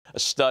a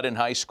stud in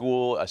high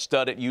school, a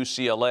stud at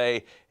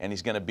UCLA, and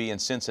he's going to be in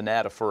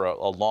Cincinnati for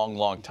a long,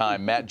 long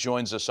time. Matt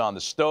joins us on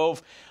the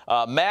stove.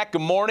 Matt,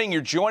 good morning.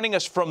 You're joining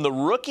us from the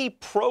Rookie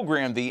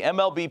Program, the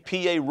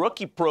MLB-PA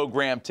Rookie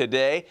Program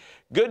today.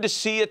 Good to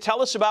see you.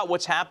 Tell us about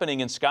what's happening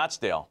in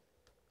Scottsdale.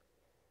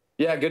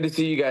 Yeah, good to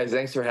see you guys.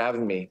 Thanks for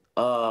having me.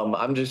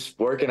 I'm just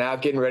working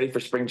out, getting ready for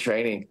spring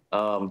training.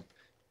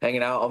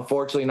 Hanging out.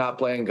 Unfortunately, not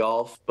playing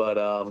golf,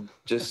 but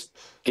just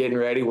getting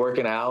ready,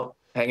 working out,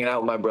 hanging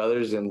out with my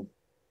brothers, and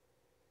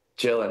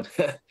chilling.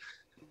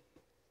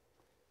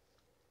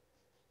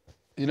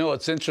 You know,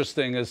 what's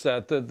interesting is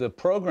that the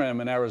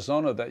program in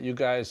Arizona that you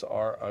guys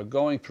are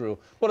going through,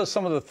 what are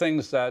some of the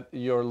things that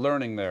you're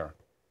learning there?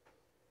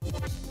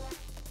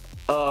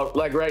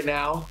 Like right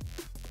now?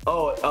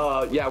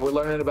 Yeah, we're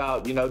learning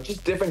about,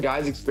 just different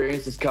guys'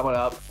 experiences coming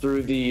up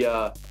through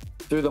the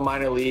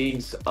minor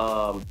leagues,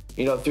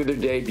 through their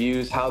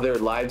debuts, how their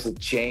lives have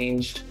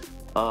changed,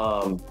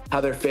 how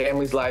their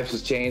families' lives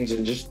has changed,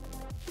 and just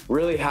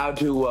really how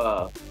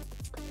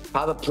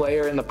the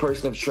player and the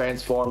person have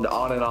transformed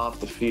on and off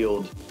the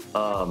field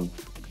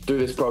through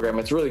this program.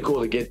 It's really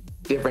cool to get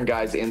different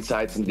guys'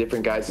 insights and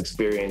different guys'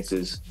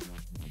 experiences.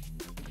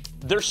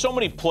 There's so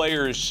many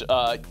players,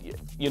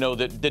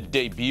 that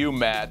debut,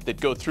 Matt, that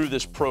go through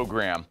this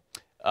program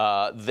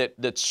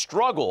that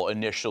struggle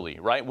initially,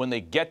 right, when they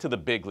get to the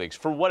big leagues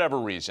for whatever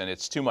reason.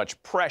 It's too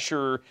much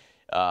pressure.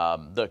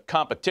 The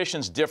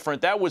competition's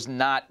different. That was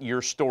not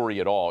your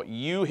story at all.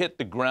 You hit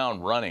the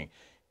ground running.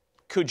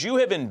 Could you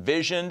have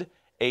envisioned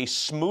a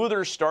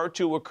smoother start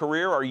to a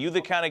career? Are you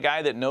the kind of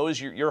guy that knows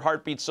your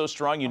heartbeat's so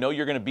strong you know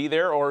you're going to be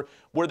there? Or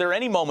were there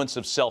any moments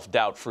of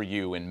self-doubt for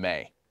you in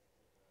May?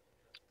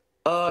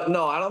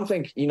 No, I don't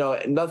think,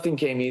 nothing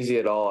came easy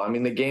at all. I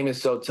mean, the game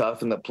is so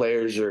tough and the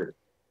players are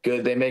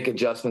good. They make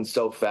adjustments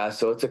so fast.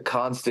 So it's a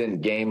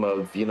constant game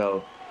of,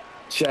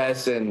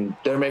 chess, and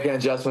they're making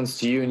adjustments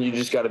to you, and you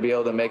just got to be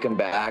able to make them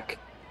back.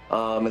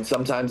 And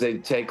sometimes they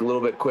take a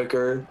little bit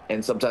quicker,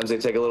 and sometimes they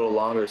take a little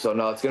longer. So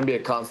no, it's going to be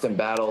a constant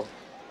battle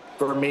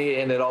for me,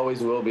 and it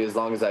always will be as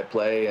long as I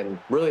play, and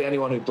really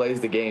anyone who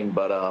plays the game.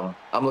 But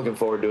I'm looking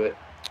forward to it.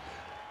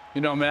 You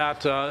know,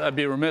 Matt, I'd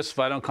be remiss if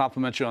I don't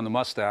compliment you on the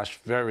mustache.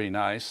 Very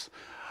nice.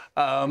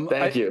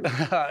 Thank you.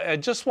 I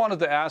just wanted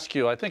to ask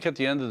you, I think at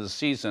the end of the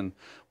season,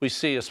 we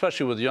see,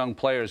 especially with young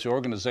players, the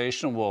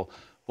organization will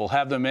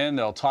have them in,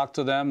 they'll talk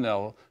to them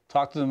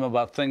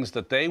about things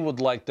that they would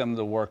like them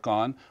to work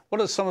on.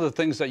 What are some of the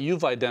things that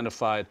you've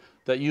identified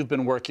that you've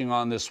been working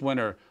on this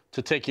winter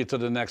to take you to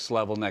the next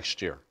level next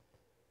year?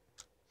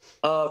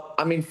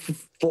 I mean,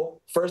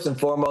 first and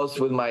foremost,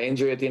 with my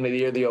injury at the end of the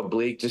year, the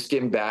oblique, just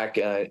getting back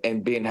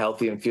and being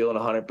healthy and feeling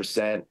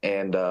 100%,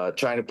 and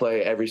trying to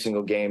play every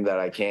single game that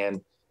I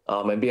can,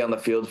 and be on the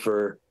field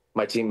for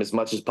my team as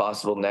much as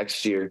possible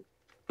next year.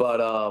 But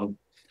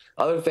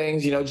other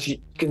things, just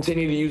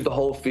continue to use the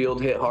whole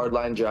field, hit hard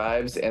line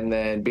drives, and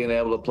then being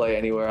able to play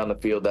anywhere on the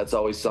field. That's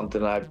always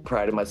something I've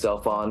prided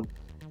myself on.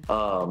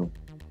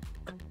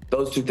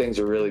 Those two things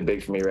are really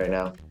big for me right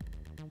now.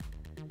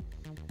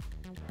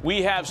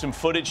 We have some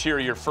footage here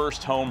of your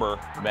first homer,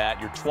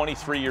 Matt. You're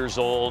 23 years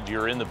old.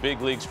 You're in the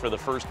big leagues for the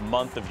first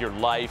month of your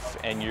life,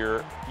 and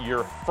your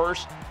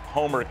first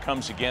homer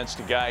comes against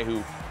a guy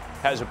who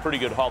has a pretty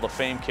good Hall of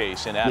Fame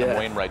case in Adam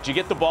Wainwright. Did you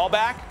get the ball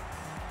back?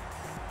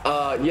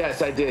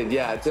 Yes, I did.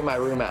 Yeah, it's in my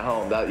room at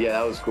home. That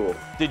was cool.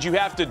 Did you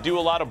have to do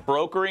a lot of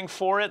brokering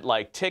for it,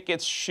 like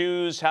tickets,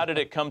 shoes? How did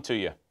it come to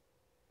you?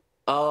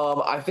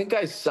 I think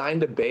I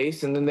signed a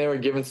base, and then they were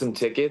giving some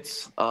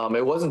tickets.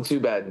 It wasn't too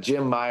bad.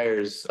 Jim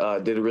Myers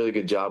did a really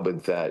good job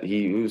with that.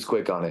 He was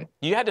quick on it.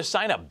 You had to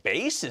sign a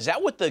base? Is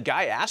that what the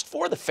guy asked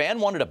for? The fan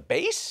wanted a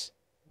base?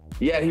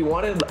 Yeah,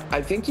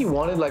 I think he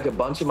wanted like a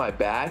bunch of my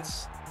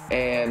bats,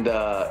 and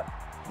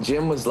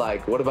Jim was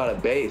like, "What about a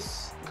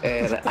base?"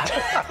 And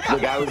the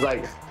guy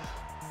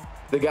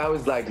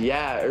was like,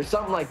 "Yeah," or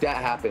something like that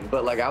happened.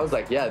 But like, I was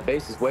like, "Yeah, the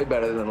base is way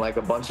better than like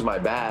a bunch of my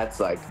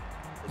bats." Like,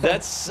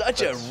 that's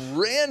such a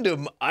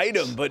random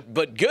item,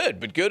 but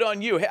good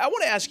on you. Hey, I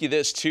want to ask you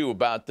this too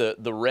about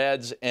the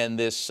Reds and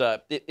this.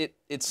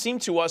 It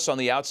seemed to us on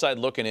the outside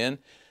looking in,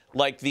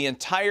 like the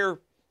entire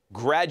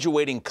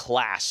graduating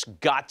class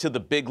got to the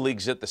big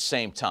leagues at the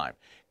same time.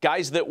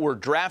 Guys that were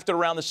drafted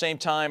around the same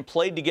time,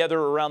 played together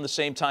around the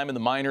same time in the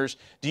minors.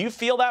 Do you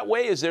feel that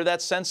way? Is there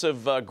that sense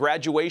of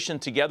graduation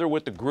together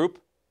with the group?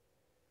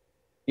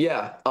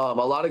 Yeah, a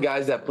lot of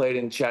guys that played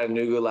in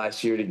Chattanooga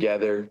last year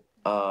together.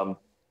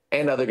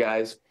 And other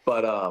guys,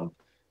 but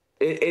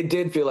it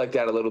did feel like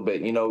that a little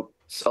bit.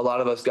 A lot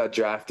of us got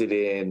drafted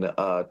in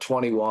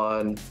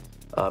 21.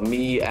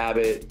 Me,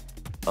 Abbott,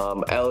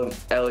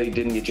 Ellie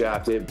didn't get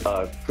drafted.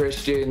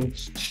 Christian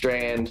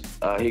Strand,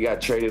 he got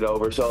traded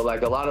over. So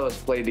like a lot of us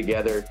played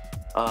together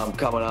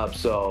coming up.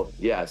 So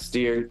yeah,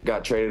 Steer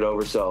got traded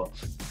over. So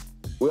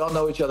we all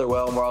know each other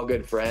well, and we're all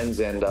good friends.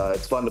 And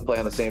it's fun to play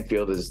on the same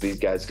field as these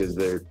guys because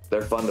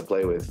they're fun to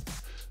play with.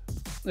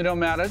 You know,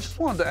 Matt, I just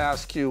wanted to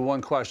ask you one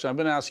question. I've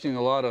been asking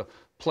a lot of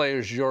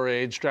players your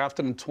age,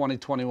 drafted in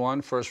 2021,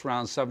 first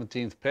round,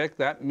 17th pick.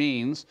 That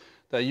means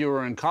that you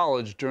were in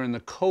college during the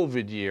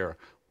COVID year.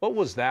 What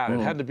was that? It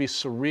had to be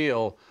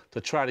surreal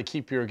to try to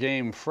keep your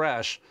game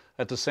fresh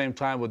at the same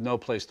time with no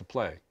place to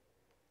play.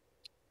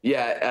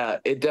 Yeah,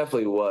 it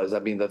definitely was. I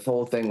mean, the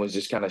whole thing was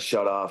just kind of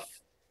shut off,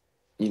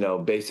 you know,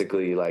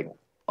 basically like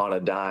on a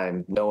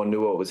dime. No one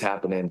knew what was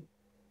happening.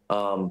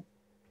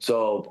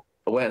 So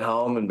I went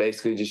home and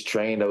basically just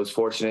trained. I was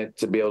fortunate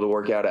to be able to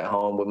work out at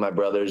home with my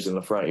brothers in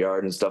the front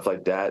yard and stuff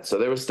like that. So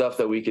there was stuff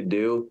that we could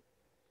do,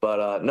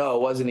 but no,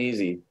 it wasn't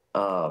easy.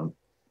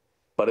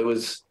 But it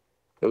was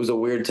a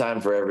weird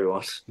time for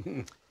everyone.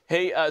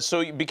 Hey,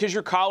 so because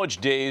your college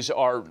days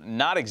are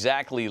not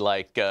exactly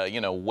like,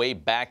 you know, way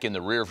back in the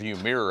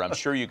rearview mirror, I'm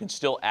sure you can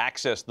still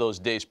access those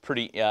days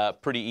pretty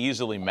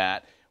easily,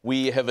 Matt.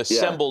 We have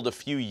assembled a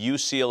few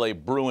UCLA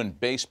Bruin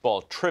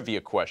baseball trivia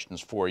questions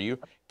for you.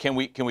 Can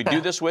we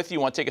do this with you?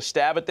 Want to take a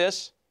stab at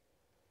this?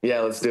 Yeah,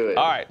 let's do it.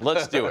 All right,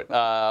 let's do it.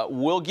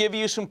 We'll give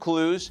you some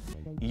clues.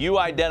 You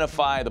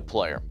identify the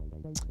player,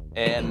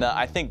 and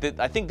I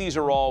think these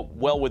are all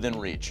well within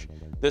reach.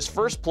 This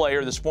first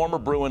player, this former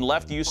Bruin,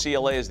 left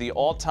UCLA as the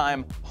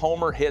all-time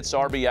homer, hits,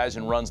 RBIs,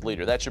 and runs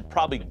leader. That should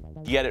probably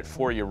get it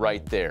for you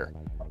right there.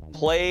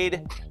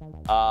 Played,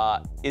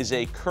 is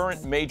a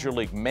current major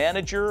league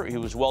manager. He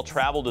was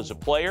well-traveled as a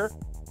player.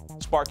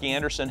 Sparky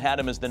Anderson had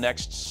him as the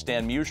next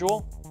Stan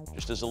Musial,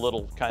 just as a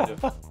little kind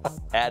of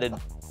added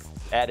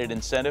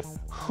incentive.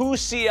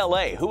 Who's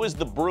CLA? Who is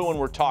the Bruin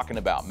we're talking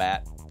about,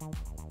 Matt?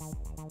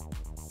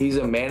 He's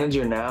a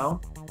manager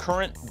now?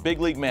 Current big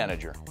league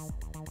manager.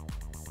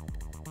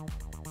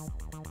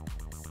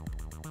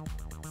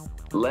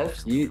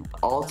 Left,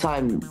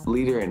 all-time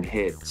leader in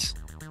hits.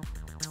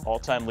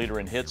 All-time leader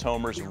in hits,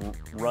 homers,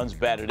 runs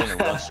batted in,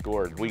 and runs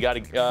scored. We got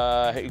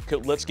to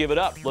let's give it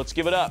up. Let's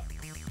give it up.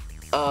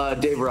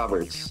 Dave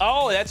Roberts.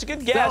 Oh, that's a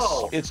good guess.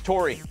 No. It's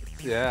Torrey.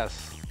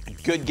 Yes.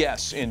 Good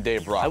guess in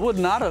Dave Roberts. I would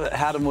not have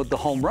had him with the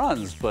home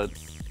runs, but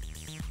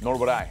Nor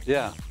would I.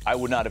 yeah. I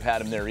would not have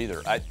had him there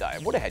either. I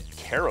would have had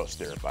Karros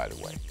there, by the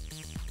way.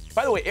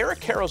 By the way, Eric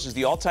Karros is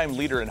the all-time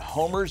leader in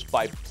homers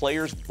by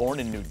players born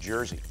in New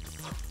Jersey.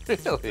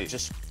 Really?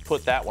 Just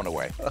put that one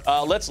away.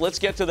 Let's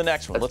get to the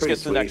next one. That's Let's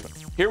get to the next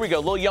pretty one. Here we go. A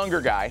little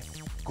younger guy.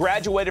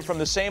 Graduated from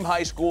the same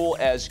high school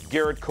as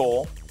Garrett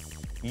Cole.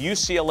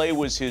 UCLA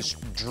was his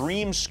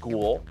dream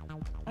school.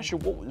 I'm not sure,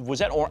 was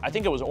that? I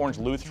think it was Orange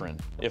Lutheran,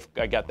 if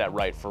I got that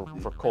right, for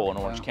Cole in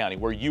Orange County,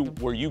 where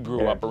you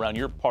grew up around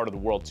your part of the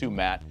world too,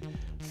 Matt.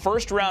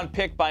 First round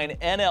pick by an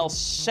NL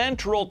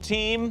Central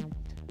team.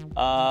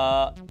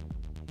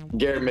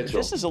 Garrett Mitchell.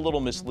 This is a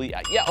little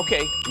misleading. Yeah,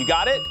 okay, you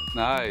got it.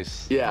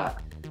 Nice. Yeah.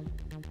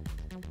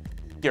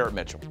 Garrett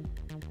Mitchell.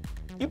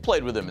 You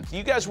played with him.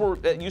 You guys were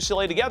at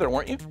UCLA together,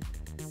 weren't you?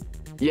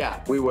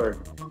 Yeah, we were.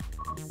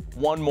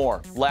 One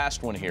more,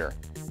 last one here,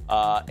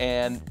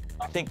 and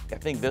I think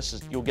this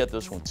is, you'll get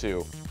this one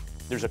too.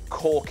 There's a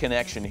Cole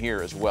connection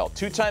here as well.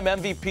 Two-time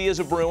MVP as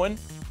a Bruin,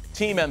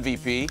 team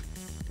MVP,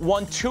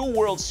 won 2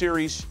 World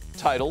Series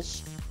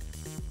titles,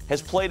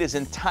 has played his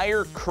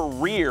entire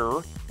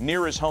career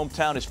near his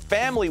hometown. His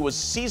family was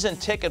season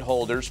ticket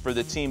holders for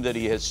the team that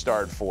he has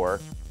starred for.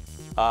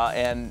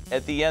 And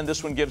at the end,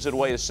 this one gives it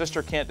away. His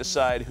sister can't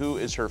decide who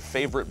is her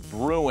favorite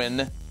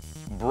Bruin,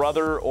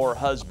 brother or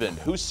husband.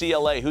 Who's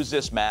CLA? Who's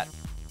this, Matt?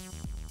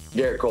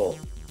 Garrett Cole.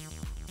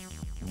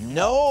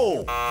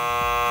 No!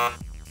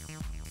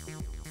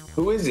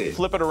 Who is it?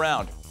 Flip it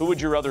around. Who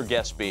would your other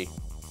guess be?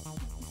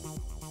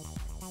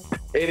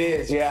 It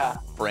is, yeah.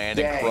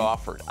 Brandon Dang.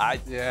 Crawford.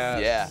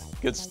 Yes. Yeah,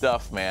 good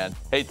stuff, man.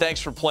 Hey, thanks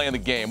for playing the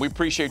game. We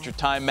appreciate your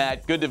time,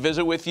 Matt. Good to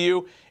visit with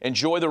you.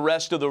 Enjoy the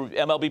rest of the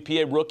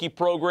MLB-PA Rookie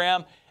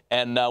Program,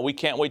 and we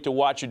can't wait to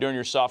watch you during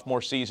your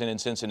sophomore season in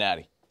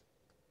Cincinnati.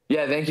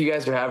 Yeah, thank you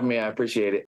guys for having me. I appreciate it.